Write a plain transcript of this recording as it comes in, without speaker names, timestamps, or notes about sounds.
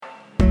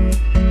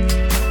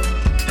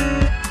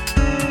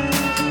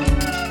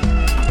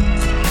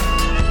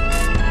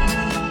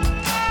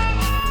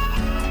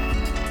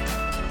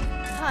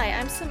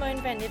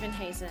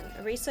Nieuwenhuizen,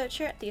 a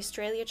researcher at the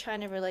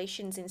Australia-China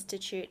Relations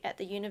Institute at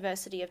the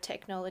University of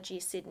Technology,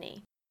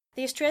 Sydney.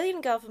 The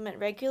Australian government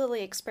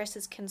regularly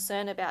expresses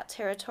concern about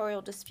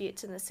territorial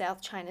disputes in the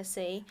South China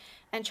Sea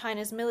and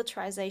China's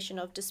militarisation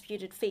of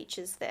disputed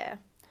features there.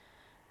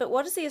 But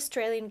what is the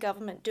Australian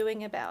government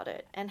doing about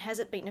it, and has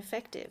it been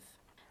effective?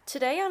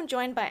 Today I'm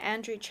joined by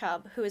Andrew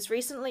Chubb, who has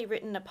recently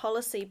written a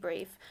policy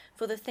brief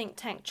for the think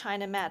tank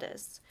China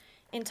Matters,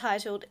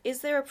 entitled,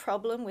 "Is there a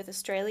problem with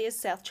Australia's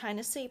South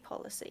China Sea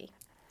policy?"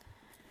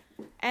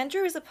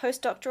 Andrew is a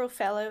postdoctoral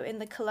fellow in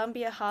the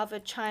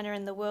Columbia-Harvard China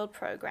and the World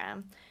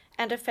program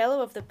and a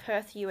fellow of the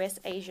Perth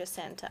USAsia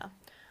Centre.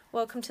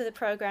 Welcome to the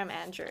program,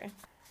 Andrew.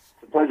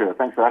 It's a pleasure.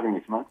 Thanks for having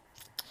me, Simone.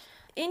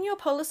 In your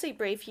policy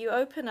brief, you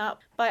open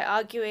up by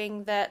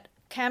arguing that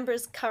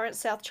Canberra's current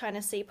South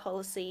China Sea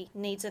policy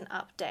needs an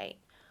update.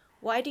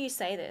 Why do you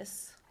say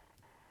this?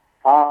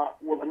 Well,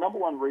 the number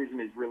one reason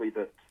is really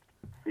that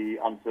the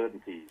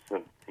uncertainties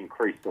have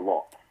increased a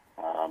lot,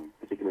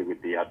 particularly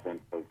with the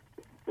advent of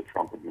the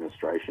Trump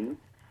administration.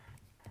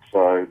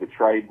 So the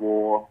trade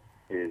war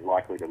is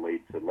likely to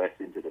lead to less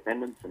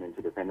interdependence, and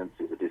interdependence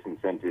is a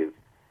disincentive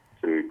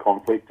to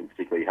conflict, and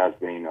particularly has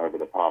been over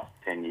the past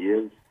 10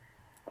 years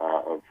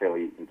of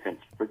fairly intense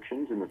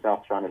frictions in the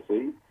South China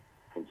Sea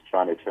since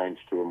China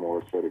changed to a more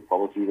assertive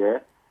policy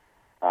there.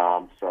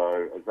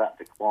 So as that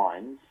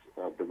declines,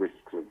 the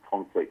risks of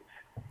conflict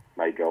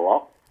may go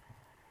up.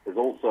 There's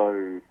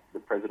also the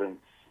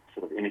president's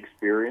sort of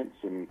inexperience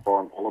in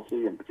foreign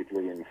policy, and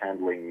particularly in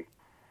handling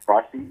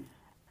crises.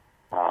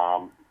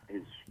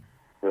 His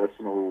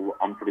personal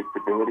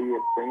unpredictability,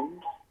 it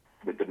seems,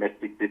 the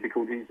domestic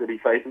difficulties that he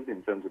faces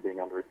in terms of being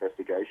under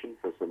investigation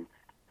for some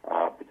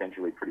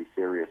potentially pretty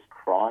serious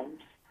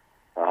crimes.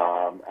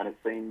 And it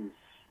seems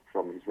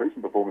from his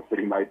recent performance that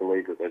he may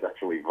believe that there's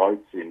actually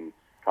votes in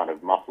kind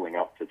of muscling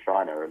up to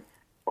China. And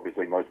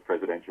obviously most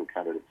presidential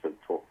candidates have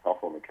talked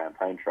tough on the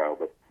campaign trail,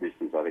 but this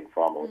is, I think,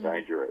 far more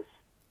dangerous.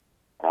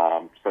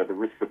 So the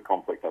risks of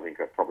conflict, I think,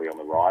 are probably on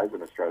the rise,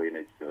 and Australia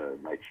needs to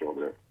make sure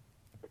that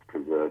it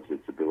preserves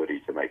its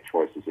ability to make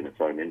choices in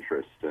its own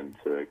interest and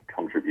to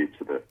contribute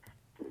to the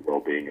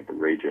well-being of the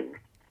region.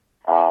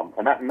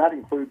 And that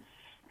includes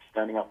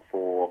standing up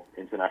for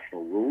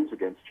international rules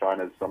against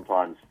China's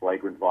sometimes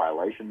flagrant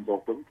violations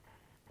of them,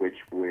 which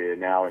we're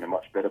now in a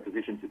much better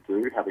position to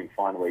do, having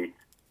finally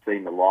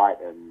seen the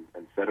light and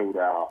settled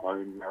our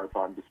own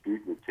maritime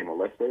dispute with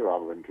Timor-Leste,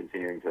 rather than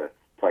continuing to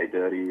play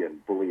dirty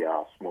and bully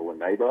our smaller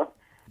neighbour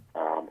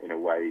in a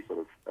way sort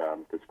of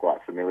that's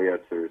quite familiar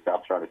to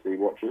South China Sea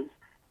watchers.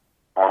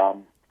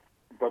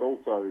 But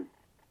also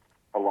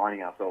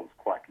aligning ourselves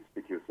quite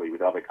conspicuously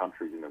with other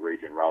countries in the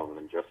region rather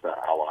than just our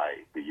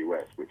ally, the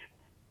US, which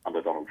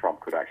under Donald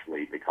Trump could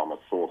actually become a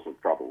source of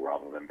trouble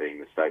rather than being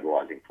the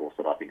stabilising force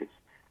that I think it's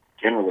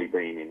generally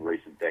been in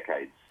recent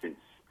decades since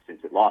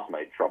it last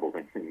made trouble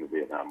in the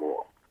Vietnam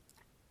War.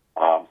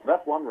 So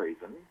that's one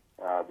reason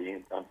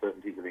the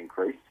uncertainties have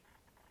increased.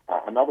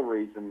 Another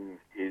reason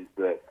is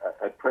that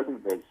at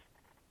present there's,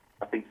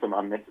 I think, some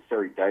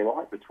unnecessary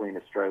daylight between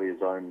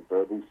Australia's own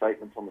verbal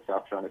statements on the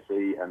South China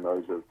Sea and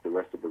those of the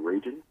rest of the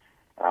region,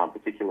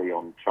 particularly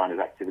on China's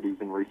activities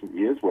in recent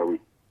years, where we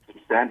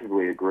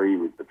substantively agree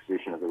with the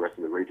position of the rest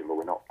of the region, but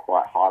we're not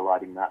quite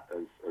highlighting that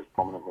as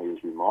prominently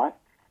as we might.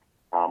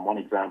 One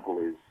example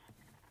is,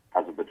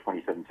 as of the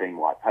 2017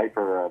 white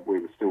paper, we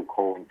were still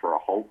calling for a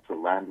halt to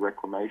land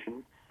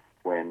reclamation,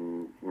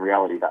 when in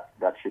reality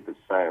that ship has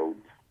sailed,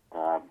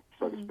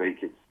 so to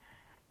speak. It's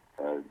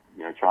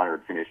China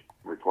had finished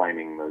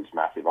reclaiming those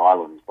massive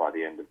islands by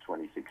the end of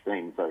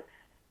 2016. So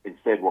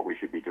instead, what we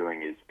should be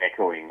doing is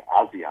echoing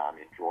ASEAN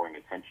in drawing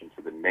attention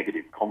to the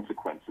negative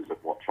consequences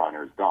of what China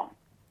has done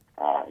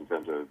in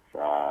terms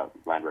of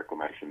land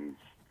reclamations,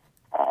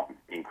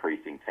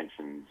 increasing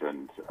tensions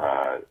and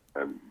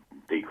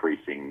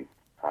decreasing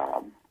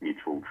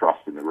mutual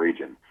trust in the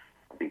region,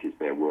 I think is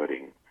their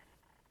wording.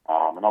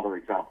 Another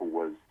example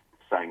was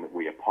saying that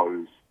we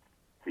oppose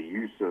the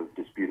use of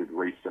disputed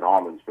reefs and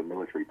islands for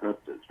military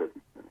purposes, but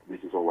this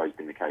has always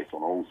been the case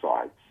on all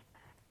sides.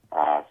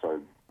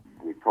 So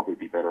we'd probably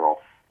be better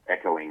off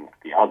echoing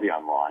the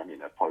ASEAN line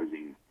in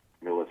opposing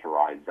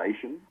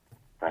militarisation,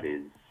 that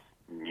is,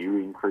 new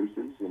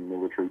increases in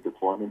military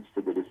deployments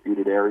to the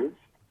disputed areas,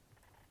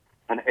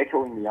 and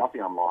echoing the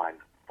ASEAN line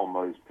on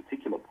those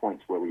particular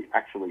points where we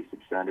actually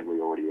substantively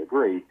already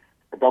agree.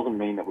 It doesn't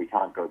mean that we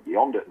can't go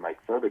beyond it and make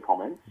further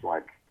comments,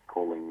 like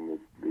calling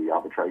the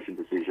arbitration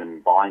decision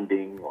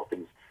binding or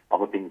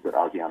other things that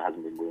ASEAN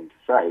hasn't been willing to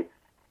say.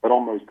 But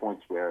on those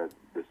points where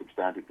the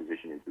substantive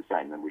position is the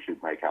same, then we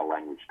should make our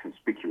language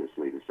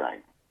conspicuously the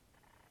same.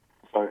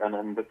 So, and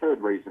then the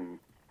third reason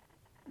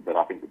that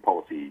I think the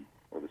policy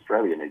of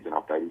Australia needs an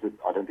update is that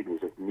I don't think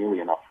there's nearly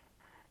enough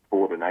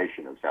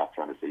coordination of South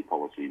China Sea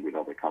policy with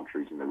other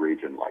countries in the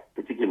region, like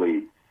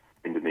particularly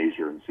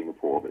Indonesia and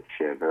Singapore, that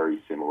share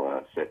very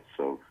similar sets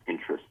of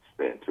interests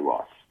there to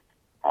us.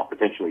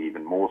 Potentially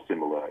even more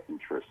similar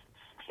interests,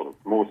 sort of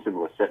more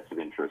similar sets of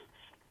interests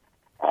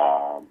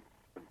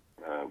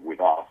with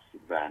us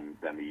than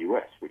the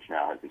US, which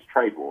now has this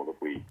trade war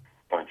that we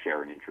don't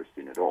share an interest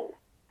in at all.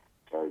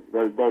 So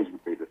those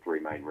would be the three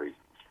main reasons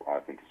why I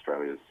think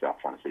Australia's South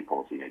China Sea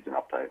policy needs an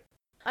update.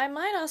 I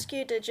might ask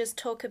you to just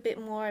talk a bit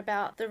more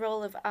about the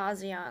role of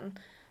ASEAN.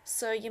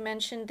 So you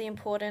mentioned the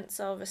importance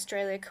of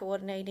Australia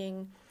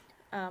coordinating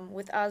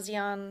with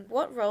ASEAN.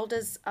 What role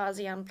does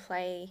ASEAN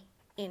play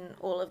in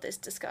all of this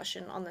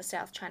discussion on the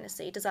South China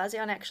Sea? Does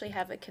ASEAN actually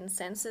have a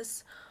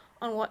consensus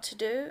on what to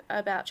do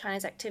about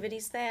China's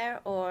activities there,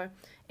 or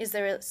is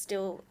there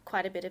still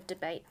quite a bit of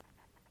debate?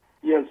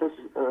 Yes, that's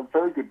a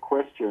very good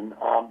question.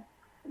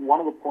 One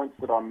of the points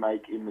that I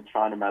make in the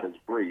China Matters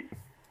brief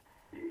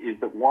is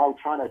that while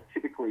China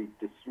typically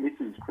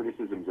dismisses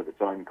criticisms of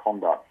its own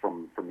conduct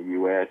from the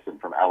US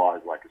and from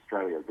allies like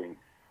Australia as being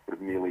sort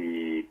of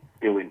merely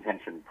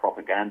ill-intentioned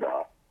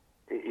propaganda,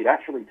 it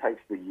actually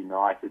takes the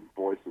united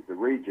voice of the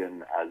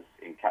region as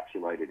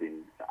encapsulated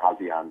in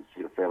ASEAN's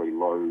sort of fairly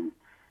low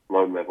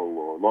level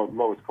or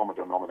lowest common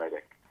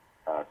denominator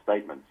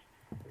statements.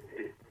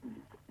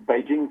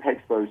 Beijing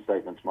takes those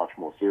statements much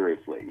more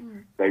seriously.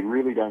 They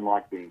really don't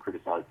like being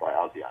criticised by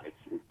ASEAN.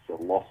 It's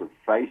a loss of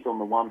face on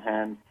the one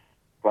hand,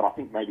 but I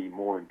think maybe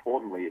more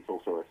importantly, it's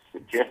also a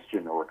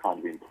suggestion or a kind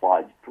of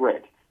implied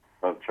threat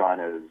of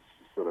China's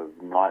sort of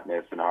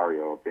nightmare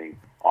scenario of being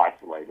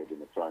isolated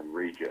in its own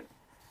region.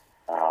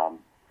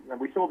 And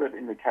we saw that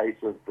in the case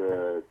of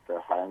the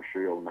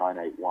Hayangshu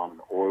 981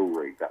 oil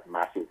rig, that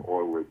massive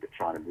oil rig that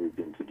China moved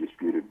into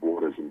disputed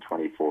waters in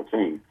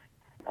 2014.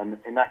 And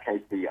in that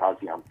case, the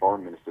ASEAN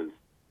foreign ministers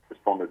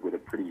responded with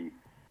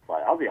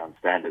by ASEAN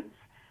standards,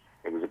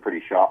 it was a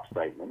pretty sharp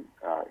statement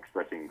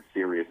expressing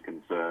serious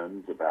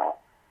concerns about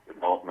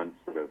developments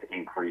that have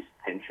increased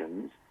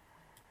tensions.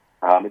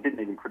 It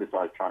didn't even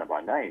criticise China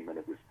by name, and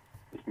it was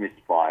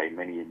dismissed by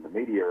many in the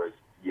media as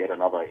yet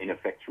another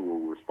ineffectual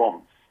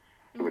response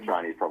to a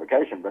Chinese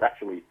provocation. But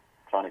actually,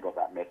 China got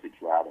that message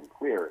loud and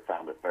clear. It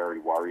found it very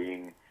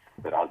worrying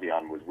that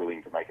ASEAN was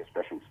willing to make a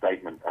special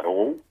statement at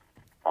all.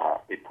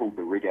 It pulled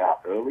the rig out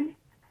early,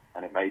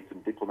 and it made some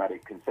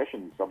diplomatic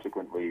concessions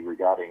subsequently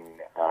regarding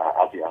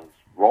ASEAN's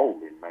role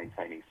in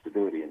maintaining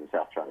stability in the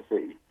South China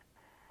Sea.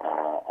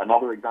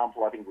 Another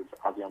example, I think, was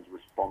ASEAN's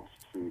response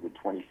to the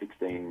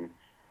 2016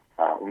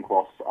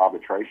 UNCLOS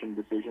arbitration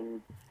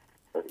decision.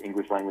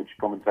 English language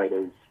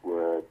commentators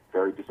were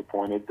very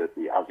disappointed that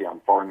the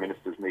ASEAN foreign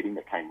ministers meeting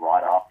that came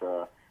right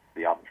after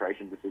the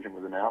arbitration decision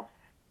was announced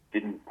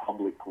didn't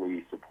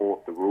publicly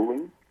support the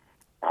ruling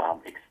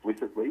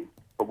explicitly.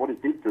 But what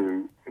it did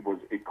do was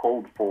it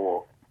called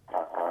for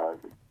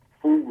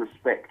full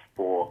respect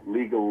for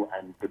legal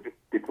and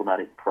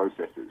diplomatic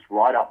processes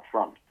right up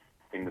front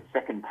in the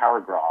second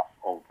paragraph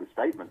of the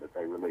statement that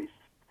they released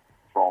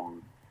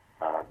from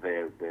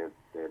their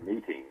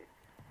meeting.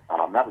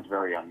 That was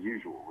very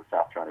unusual. The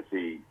South China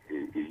Sea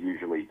is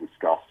usually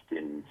discussed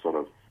in sort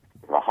of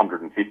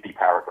 150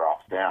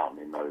 paragraphs down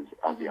in those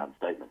ASEAN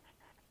statements.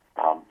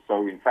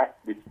 So in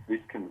fact, this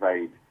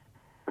conveyed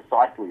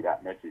precisely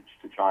that message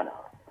to China,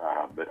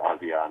 that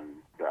the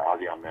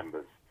ASEAN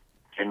members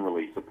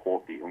generally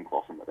support the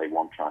UNCLOS and that they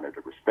want China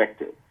to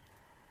respect it.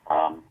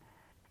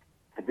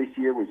 This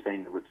year we've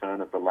seen the return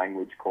of the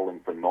language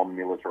calling for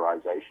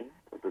non-militarization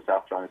of the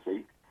South China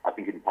Sea, I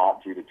think in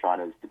part due to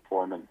China's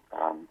deployment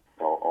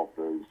of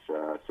those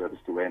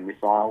surface-to-air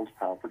missiles,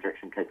 power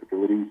projection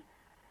capabilities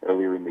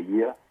earlier in the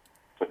year.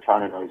 So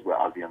China knows where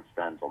ASEAN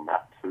stands on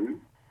that too.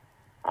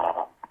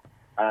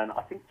 And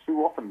I think too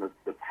often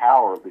the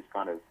power of this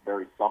kind of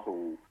very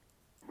subtle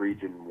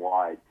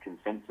region-wide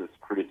consensus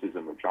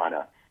criticism of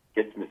China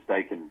gets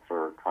mistaken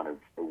for kind of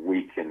a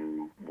weak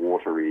and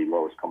watery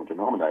lowest common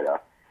denominator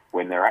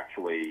when they're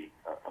actually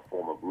a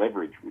form of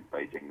leverage with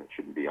Beijing that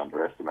shouldn't be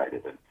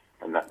underestimated.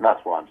 And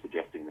that's why I'm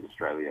suggesting that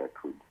Australia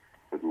could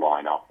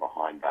line up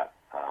behind that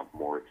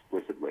more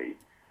explicitly.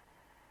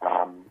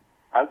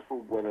 As for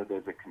whether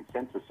there's a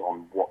consensus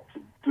on what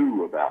to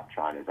do about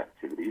China's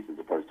activities as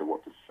opposed to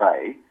what to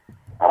say,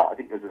 I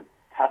think there's a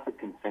tacit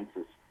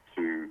consensus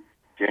to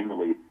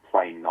generally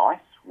play nice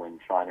when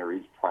China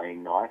is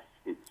playing nice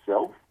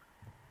itself.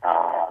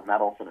 And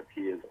that often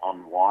appears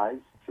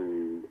unwise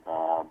to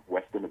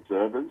Western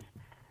observers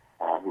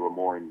who are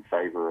more in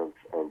favour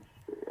of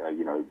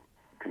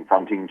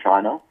confronting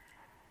China.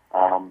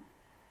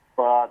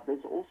 But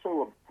there's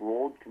also a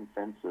broad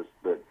consensus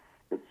that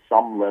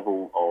some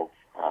level of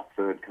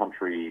third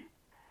country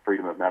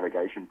freedom of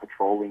navigation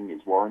patrolling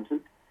is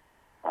warranted.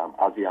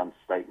 ASEAN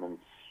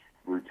statements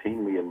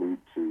routinely allude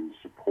to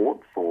support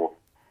for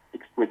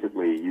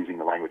explicitly using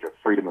the language of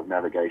freedom of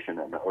navigation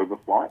and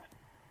overflight.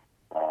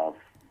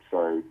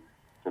 So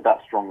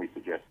that strongly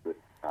suggests that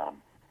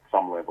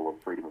some level of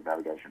freedom of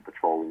navigation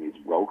patrolling is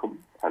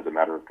welcome as a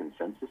matter of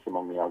consensus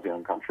among the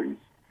ASEAN countries.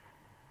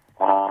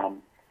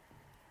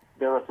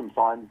 There are some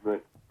signs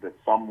that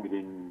some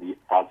within the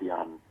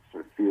ASEAN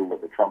sort of feel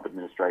that the Trump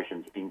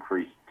administration's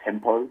increased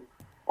tempo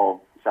of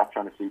South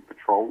China Sea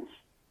patrols,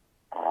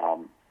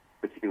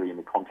 particularly in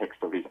the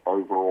context of his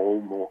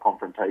overall more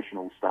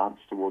confrontational stance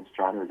towards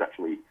China, is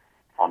actually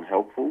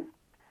unhelpful.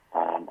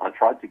 I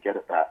tried to get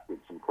at that with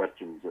some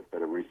questions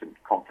at a recent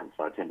conference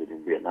I attended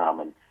in Vietnam,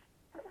 and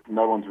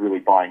no one's really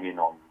buying in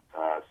on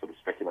sort of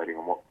speculating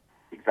on what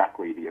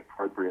exactly the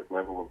appropriate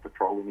level of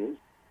patrolling is.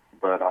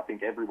 But I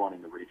think everyone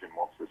in the region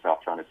wants the South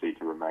China Sea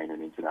to remain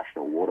an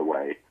international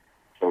waterway.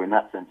 So in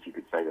that sense, you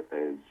could say that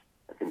there's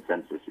a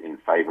consensus in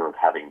favour of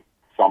having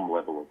some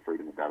level of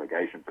freedom of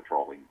navigation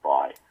patrolling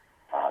by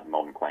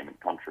non-claimant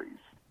countries.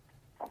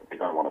 They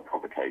don't want a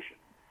provocation.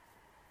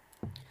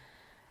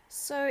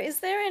 So is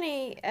there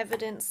any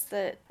evidence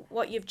that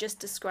what you've just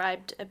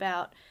described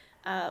about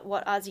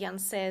what ASEAN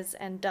says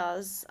and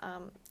does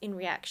in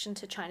reaction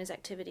to China's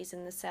activities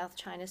in the South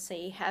China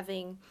Sea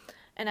having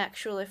an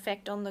actual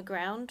effect on the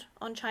ground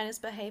on China's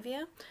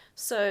behaviour?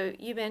 So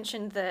you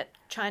mentioned that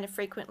China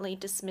frequently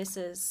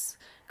dismisses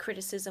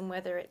criticism,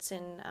 whether it's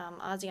in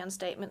ASEAN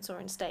statements or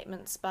in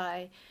statements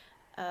by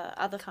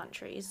other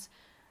countries.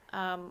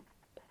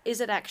 Is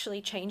it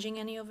actually changing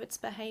any of its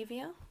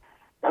behaviour?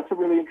 That's a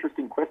really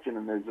interesting question,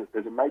 and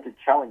there's a major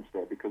challenge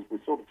there, because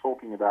we're sort of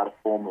talking about a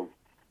form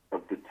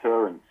of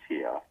deterrence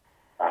here,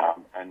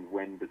 and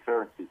when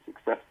deterrence is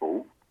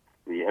successful,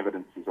 the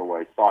evidence is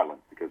always silent,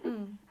 because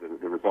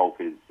the result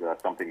is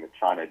something that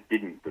China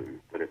didn't do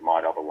that it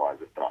might otherwise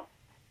have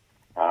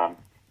done.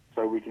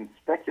 So we can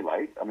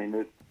speculate. I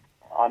mean,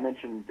 I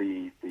mentioned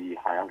the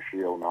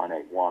Haiyanshio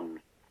 981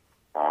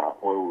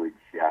 oil rig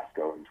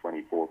fiasco in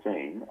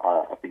 2014.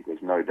 I think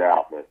there's no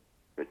doubt that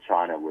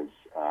China was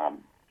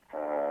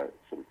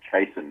sort of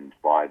chastened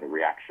by the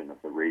reaction of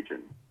the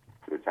region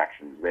to its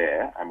actions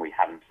there, and we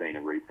haven't seen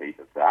a repeat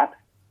of that.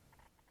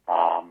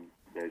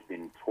 There's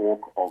been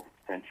talk of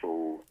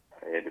potential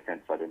air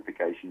defence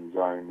identification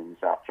zone in the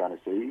South China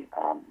Sea.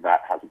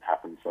 That hasn't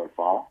happened so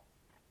far.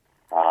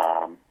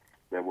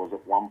 There was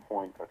at one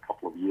point, a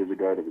couple of years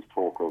ago, there was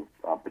talk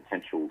of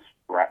potential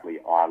Spratly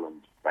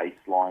Island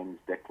baselines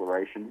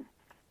declaration,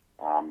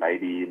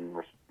 maybe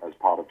as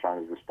part of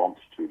China's response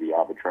to the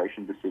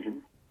arbitration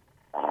decision,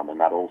 and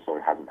that also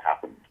hasn't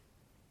happened.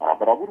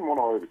 But I wouldn't want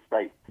to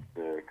overstate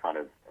the kind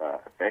of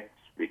effects,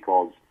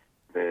 because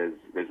there's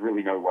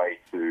really no way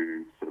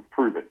to sort of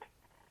prove it.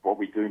 What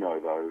we do know,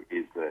 though,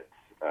 is that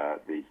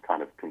these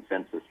kind of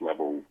consensus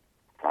level,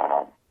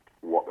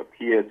 what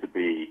appear to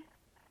be,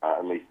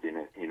 at least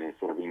in a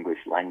sort of English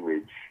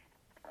language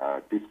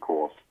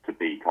discourse, to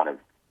be kind of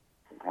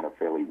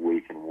fairly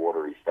weak and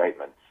watery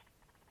statements,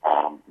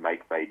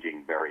 make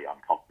Beijing very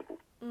uncomfortable.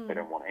 They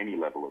don't want any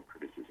level of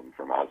criticism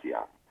from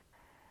ASEAN.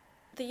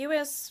 The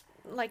US,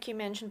 like you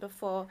mentioned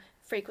before,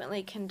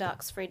 frequently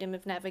conducts freedom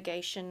of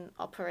navigation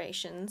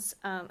operations,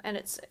 and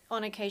it's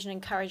on occasion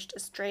encouraged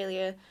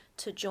Australia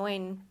to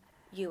join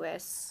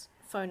US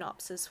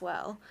FONOPs as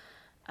well.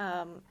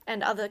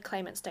 And other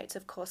claimant states,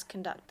 of course,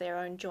 conduct their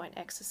own joint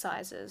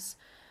exercises.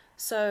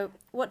 So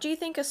what do you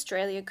think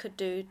Australia could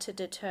do to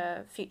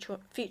deter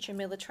future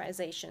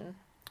militarisation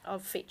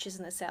of features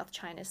in the South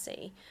China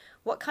Sea?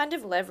 What kind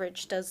of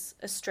leverage does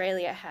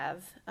Australia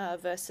have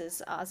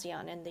versus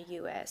ASEAN and the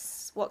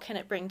US? What can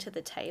it bring to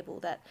the table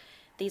that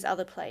these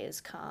other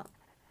players can't?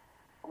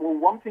 Well,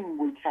 one thing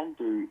we can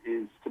do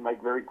is to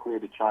make very clear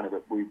to China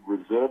that we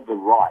reserve the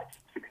right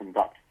to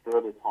conduct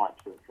further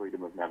types of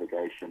freedom of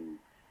navigation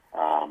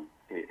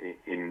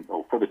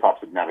or further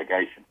types of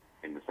navigation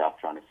in the South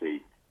China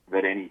Sea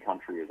that any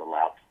country is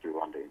allowed to do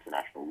under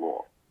international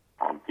law,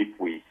 if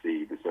we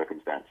see the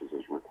circumstances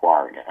as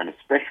requiring it, and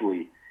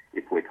especially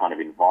if we're kind of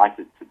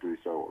invited to do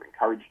so or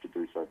encouraged to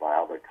do so by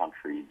other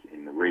countries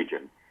in the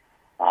region.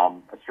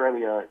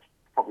 Australia, it's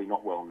probably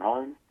not well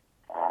known.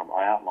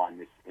 I outlined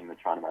this in the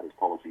China Matters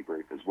policy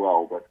brief as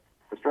well, but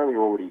Australia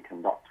already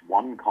conducts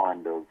one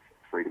kind of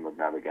freedom of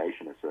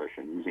navigation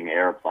assertion using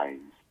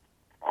aeroplanes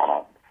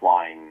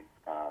flying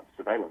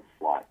surveillance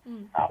flights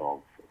out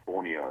of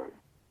Borneo.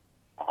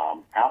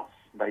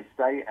 They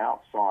stay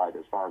outside,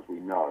 as far as we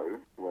know,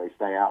 they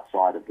stay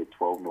outside of the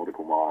 12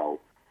 nautical mile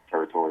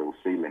territorial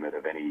sea limit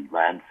of any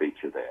land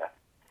feature there.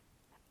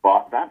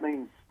 But that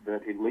means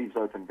that it leaves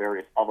open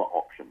various other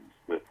options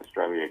that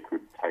Australia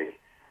could take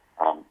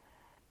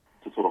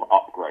to sort of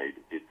upgrade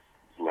its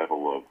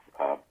level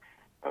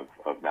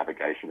of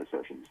navigation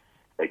assertions.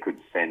 They could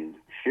send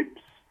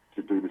ships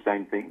to do the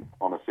same thing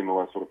on a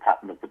similar sort of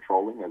pattern of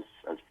patrolling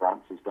as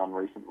France has done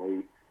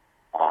recently,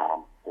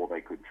 or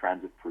they could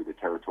transit through the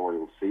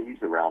territorial seas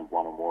around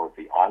one or more of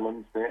the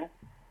islands there.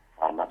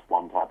 That's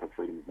one type of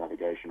freedom of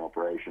navigation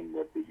operation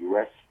that the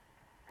US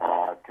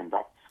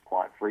conducts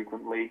quite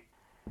frequently.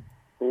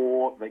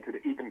 Or they could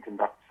even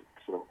conduct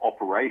sort of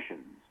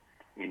operations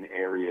in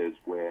areas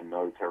where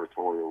no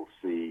territorial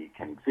sea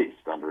can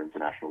exist under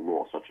international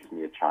law, such as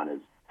near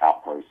China's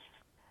outpost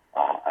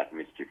at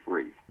Mischief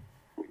Reef,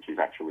 which is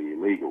actually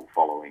illegal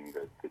following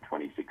the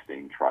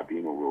 2016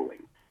 tribunal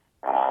ruling,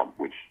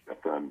 which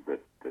affirmed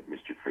that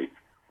Mischief Reef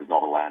was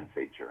not a land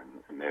feature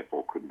and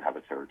therefore couldn't have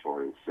a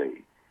territorial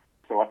sea.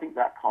 So I think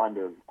that kind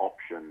of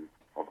option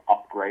of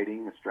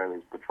upgrading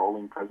Australia's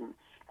patrolling presence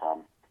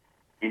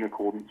in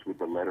accordance with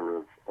the letter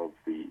of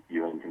the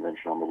UN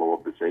Convention on the Law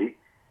of the Sea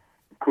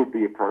could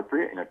be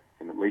appropriate in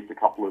at least a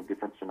couple of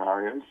different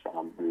scenarios.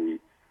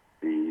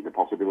 The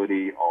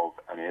possibility of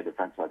an air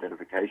defence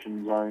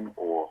identification zone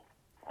or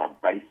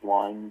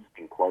baselines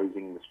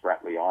enclosing the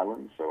Spratly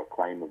Islands, so a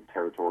claim of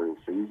territorial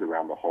seas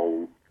around the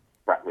whole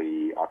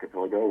Spratly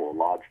archipelago or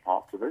large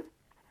parts of it.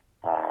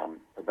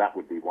 That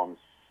would be one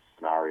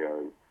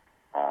scenario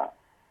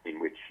in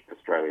which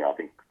Australia, I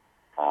think,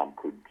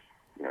 could,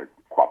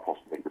 quite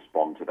possibly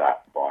respond to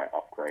that by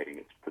upgrading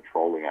its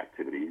patrolling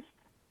activities.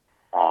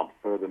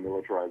 Further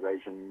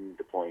militarisation,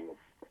 deploying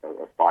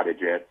of fighter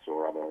jets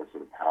or other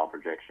sort of power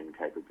projection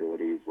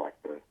capabilities like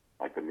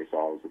the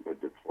missiles that were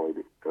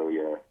deployed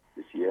earlier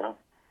this year.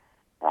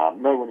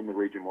 No one in the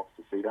region wants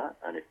to see that,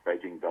 and if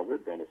Beijing does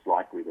it, then it's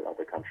likely that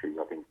other countries,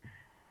 I think,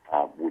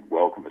 would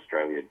welcome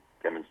Australia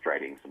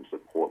demonstrating some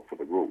support for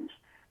the rules,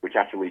 which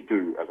actually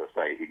do, as I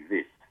say,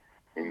 exist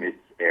in this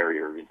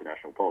area of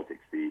international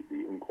politics. The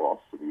UNCLOS,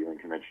 the UN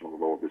Convention on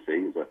the Law of the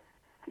Sea, is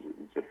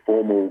a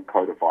formal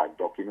codified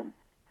document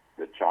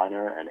that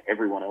China and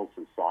everyone else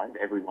has signed,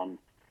 everyone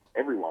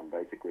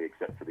basically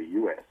except for the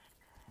US.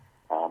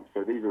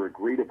 So these are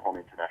agreed upon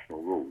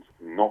international rules,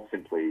 not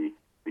simply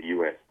the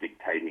US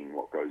dictating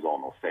what goes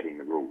on or setting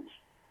the rules.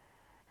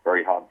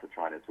 Very hard for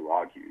China to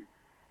argue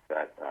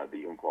that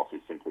the UNCLOS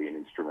is simply an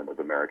instrument of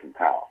American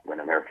power when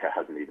America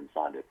hasn't even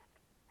signed it.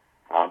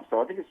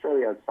 So I think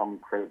Australia has some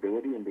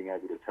credibility in being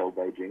able to tell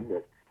Beijing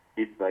that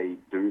if they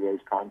do those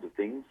kinds of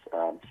things,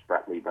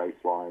 Spratly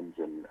baselines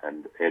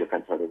and air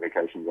defence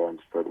identification zones,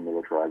 further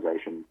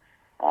militarisation,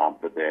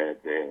 that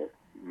there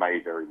may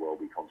very well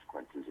be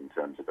consequences in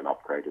terms of an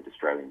upgraded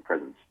Australian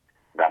presence.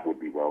 That would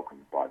be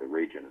welcomed by the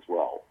region as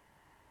well.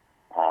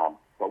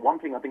 But one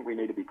thing I think we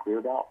need to be clear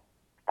about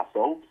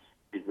ourselves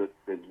is that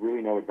there's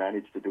really no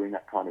advantage to doing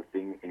that kind of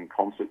thing in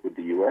concert with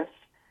the US.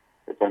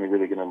 It's only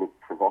really going to look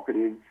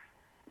provocative.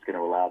 It's going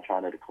to allow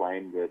China to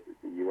claim that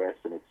the US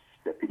and its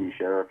deputy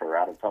sheriff are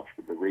out of touch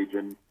with the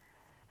region.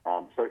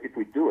 So if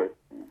we do it,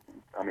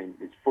 I mean,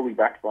 it's fully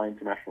backed by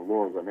international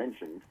law, as I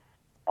mentioned.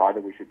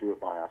 Either we should do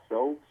it by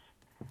ourselves,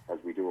 as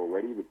we do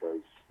already with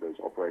those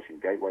Operation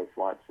Gateway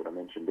flights that I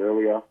mentioned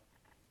earlier,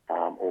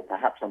 or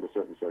perhaps under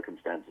certain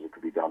circumstances it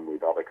could be done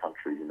with other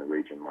countries in the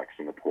region like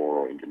Singapore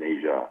or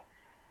Indonesia,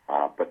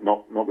 but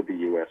not with the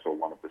US or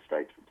one of the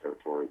states with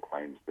territorial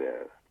claims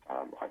there,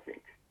 I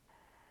think.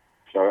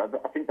 So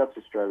I think that's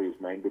Australia's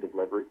main bit of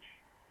leverage,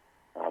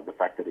 the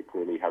fact that it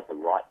clearly has the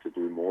right to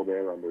do more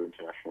there under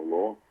international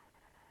law,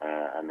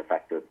 and the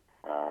fact that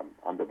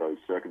under those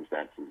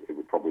circumstances it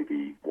would probably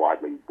be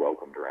widely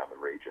welcomed around the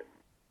region.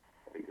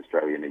 I think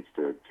Australia needs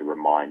to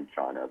remind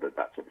China that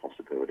that's a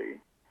possibility.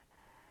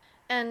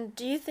 And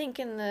do you think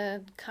in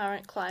the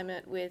current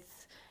climate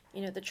with,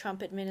 the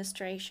Trump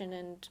administration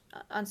and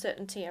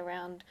uncertainty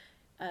around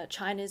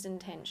China's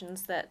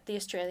intentions that the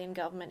Australian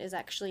government is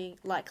actually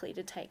likely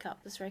to take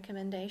up this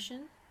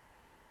recommendation?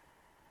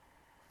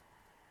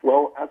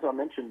 Well, as I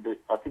mentioned,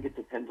 I think it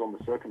depends on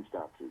the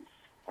circumstances.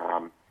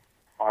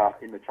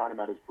 In the China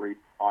Matters brief,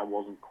 I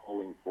wasn't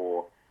calling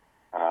for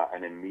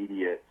an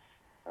immediate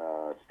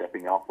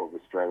stepping up of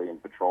Australian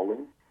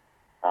patrolling,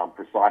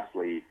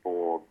 precisely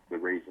for the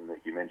reason that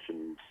you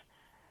mentioned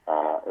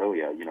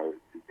earlier.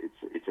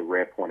 It's a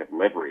rare point of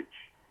leverage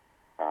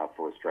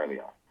for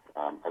Australia.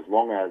 As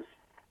long as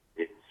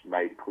it's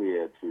made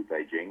clear to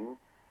Beijing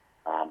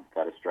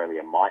that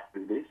Australia might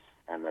do this,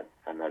 and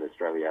that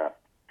Australia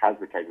has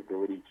the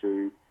capability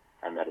to,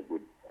 and that it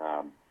would,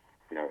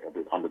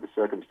 under the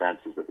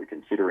circumstances that we're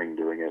considering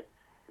doing it,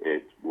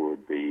 it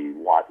would be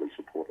widely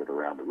supported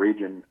around the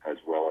region, as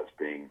well as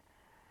being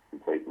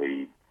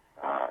completely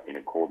in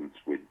accordance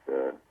with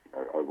the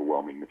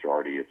overwhelming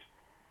majority of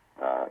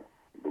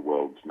the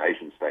world's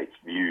nation-states'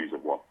 views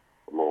of what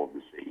the law of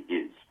the sea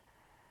is.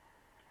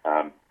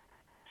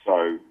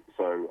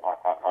 So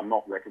I'm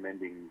not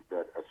recommending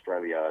that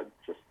Australia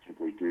just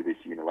simply do this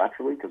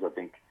unilaterally, because I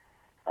think,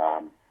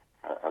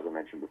 as I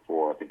mentioned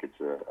before, I think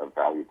it's a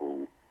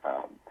valuable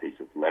piece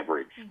of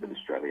leverage that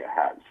Australia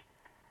has.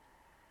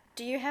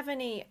 Do you have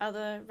any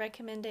other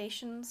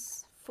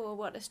recommendations for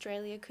what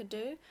Australia could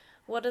do?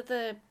 What are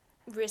the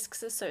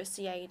risks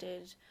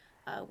associated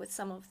with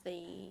some of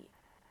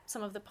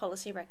the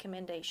policy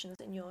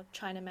recommendations in your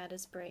China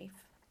Matters brief?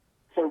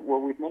 So,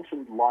 we've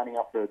mentioned lining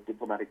up the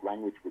diplomatic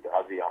language with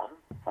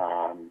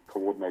ASEAN,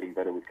 coordinating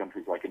better with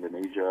countries like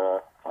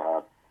Indonesia.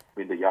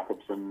 Linda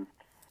Jacobson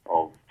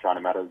of China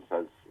Matters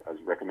has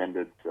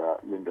recommended,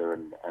 Linda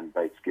and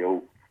Bates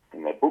Gill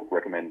in their book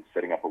recommend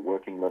setting up a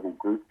working level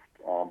group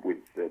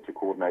to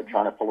coordinate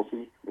China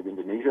policy with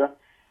Indonesia.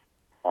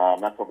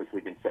 That's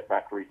obviously been set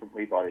back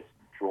recently by this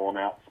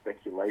drawn-out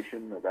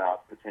speculation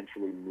about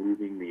potentially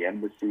moving the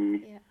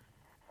embassy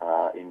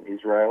in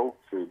Israel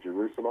to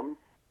Jerusalem.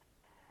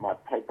 My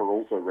paper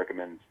also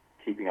recommends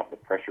keeping up the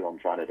pressure on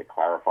China to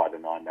clarify the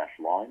 9-dash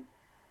line.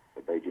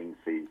 So Beijing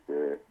sees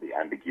the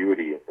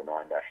ambiguity of the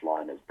 9-dash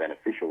line as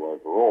beneficial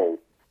overall,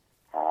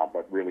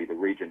 but really the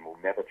region will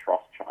never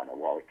trust China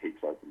while it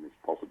keeps open this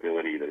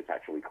possibility that it's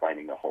actually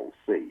claiming the whole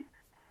sea.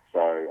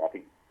 So I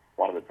think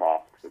one of the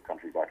tasks of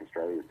countries like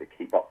Australia is to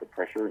keep up the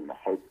pressure in the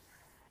hope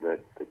that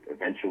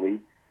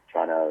eventually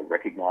China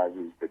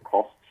recognises the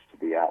costs to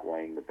be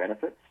outweighing the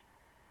benefits.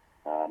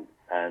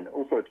 And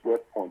also it's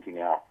worth pointing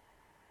out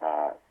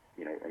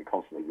and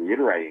constantly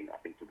reiterating, I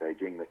think, to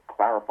Beijing that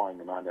clarifying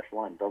the 9-dash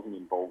line doesn't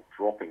involve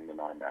dropping the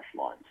 9-dash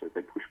line. So if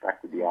they push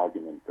back with the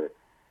argument that,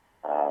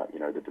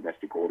 the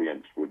domestic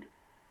audience would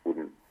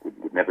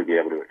never be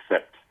able to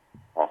accept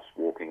us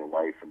walking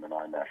away from the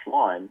 9-dash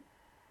line,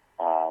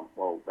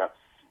 well, that's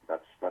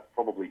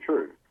probably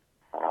true.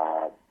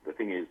 The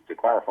thing is to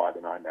clarify the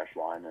 9-dash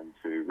line and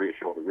to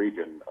reassure the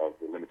region of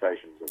the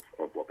limitations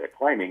of what they're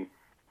claiming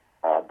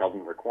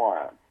doesn't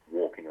require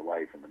walking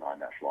away from the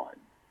 9-dash line.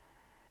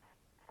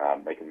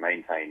 They can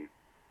maintain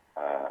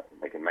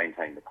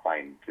the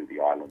claim to the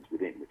islands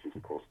within, which is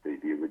of course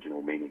the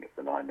original meaning of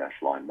the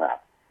 9-dash line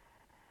map.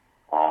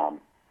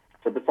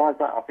 So besides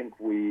that, I think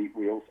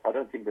I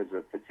don't think there's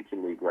a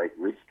particularly great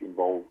risk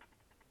involved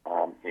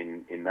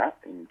in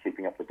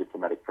keeping up the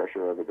diplomatic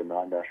pressure over the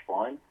 9-dash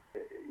line.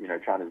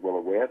 China's well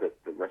aware that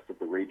the rest of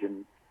the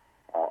region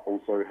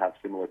also have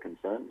similar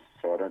concerns,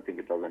 so I don't think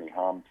it does any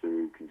harm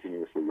to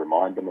continuously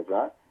remind them of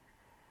that.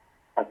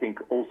 I think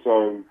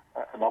also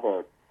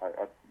another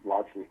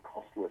largely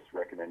costless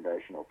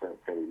recommendation, or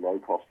fairly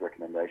low-cost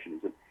recommendation,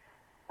 is that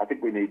I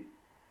think we need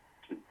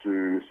to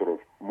do sort of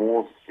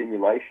more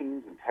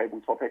simulations and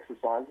tabletop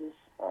exercises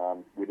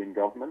within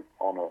government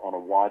on a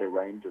wider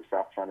range of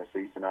South China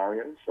Sea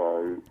scenarios.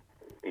 So,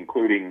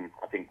 including,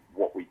 I think,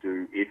 what we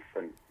do if,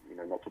 and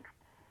not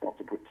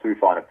to put too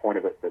fine a point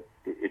of it, that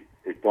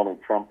if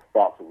Donald Trump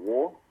starts a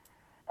war,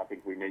 I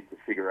think we need to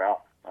figure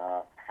out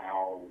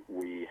how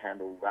we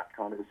handle that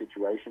kind of a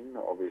situation.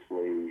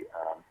 Obviously,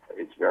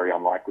 it's very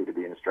unlikely to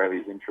be in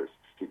Australia's interests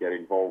to get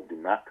involved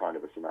in that kind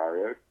of a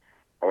scenario.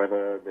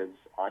 However, there's,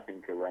 I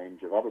think, a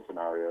range of other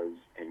scenarios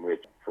in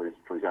which,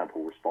 for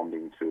example,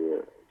 responding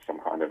to some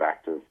kind of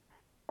act of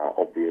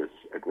obvious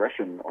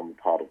aggression on the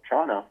part of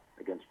China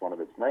against one of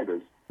its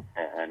neighbours,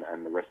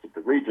 and the rest of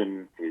the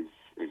region is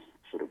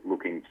sort of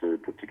looking to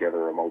put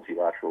together a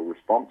multilateral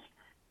response.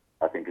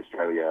 I think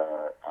Australia,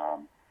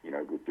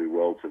 would do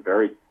well to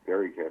very,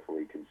 very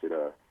carefully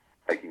consider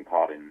taking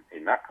part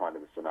in that kind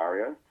of a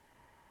scenario.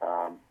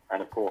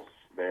 And of course,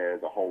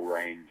 there's a whole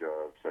range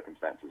of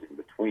circumstances in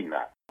between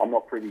that. I'm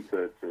not privy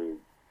to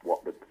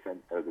what the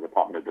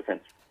Department of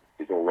Defence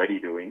is already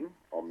doing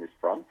on this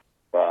front,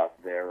 but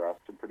there are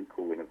some pretty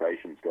cool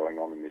innovations going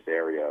on in this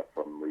area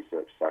from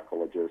research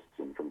psychologists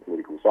and from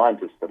political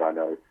scientists that I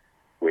know,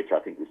 which I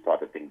think this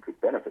type of thing could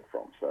benefit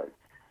from. So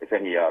if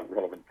any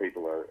relevant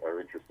people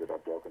are interested,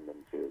 I'd welcome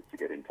them to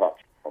get in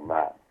touch on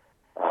that.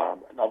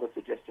 Another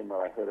suggestion that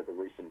I heard at the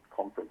recent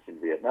conference in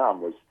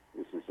Vietnam was,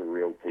 this is a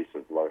real piece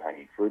of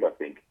low-hanging fruit, I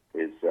think,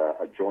 is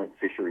a joint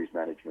fisheries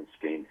management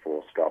scheme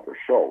for Scarborough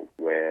Shoal,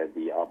 where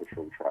the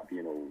arbitral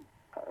tribunal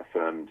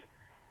affirmed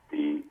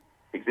the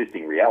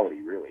existing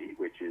reality, really,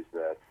 which is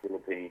that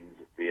Philippines,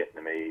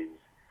 Vietnamese,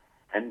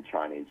 and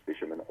Chinese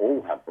fishermen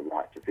all have the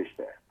right to fish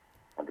there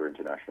under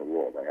international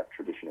law. They have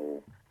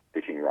traditional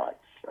fishing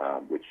rights,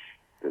 which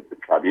the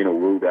tribunal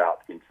ruled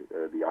out into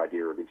the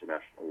idea of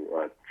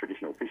international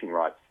traditional fishing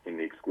rights in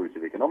the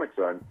exclusive economic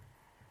zone,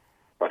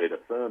 but it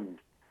affirmed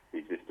the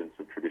existence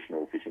of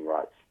traditional fishing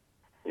rights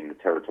in the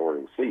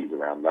territorial seas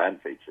around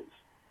land features,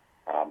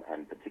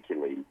 and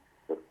particularly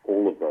that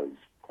all of those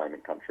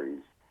claimant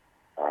countries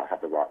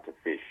have the right to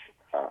fish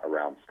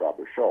around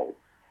Scarborough Shoal.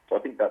 So I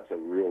think that's a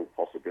real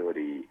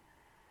possibility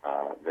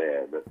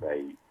there, that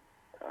they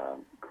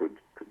could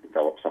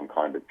develop some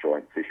kind of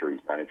joint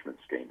fisheries management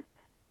scheme,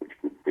 which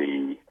would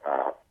be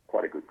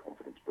quite a good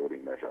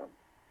confidence-building measure.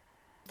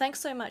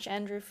 Thanks so much,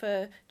 Andrew,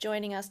 for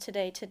joining us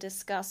today to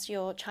discuss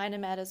your China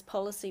Matters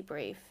policy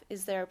brief.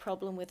 Is there a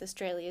problem with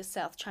Australia's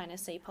South China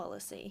Sea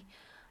policy?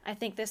 I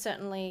think there's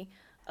certainly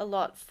a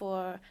lot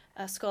for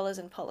scholars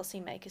and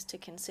policymakers to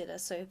consider,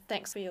 so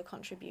thanks for your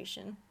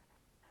contribution.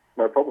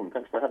 No problem.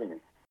 Thanks for having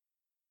me.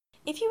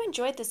 If you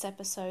enjoyed this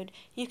episode,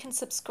 you can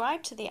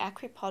subscribe to the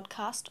ACRI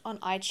podcast on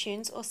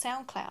iTunes or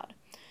SoundCloud.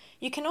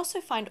 You can also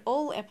find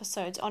all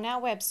episodes on our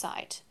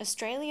website,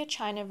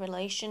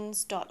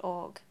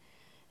 australiachinarelations.org.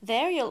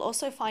 There you'll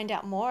also find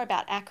out more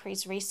about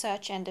ACRI's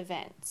research and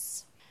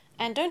events.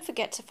 And don't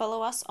forget to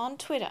follow us on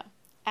Twitter,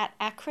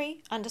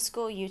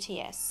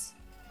 @ACRI_UTS.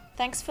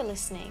 Thanks for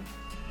listening.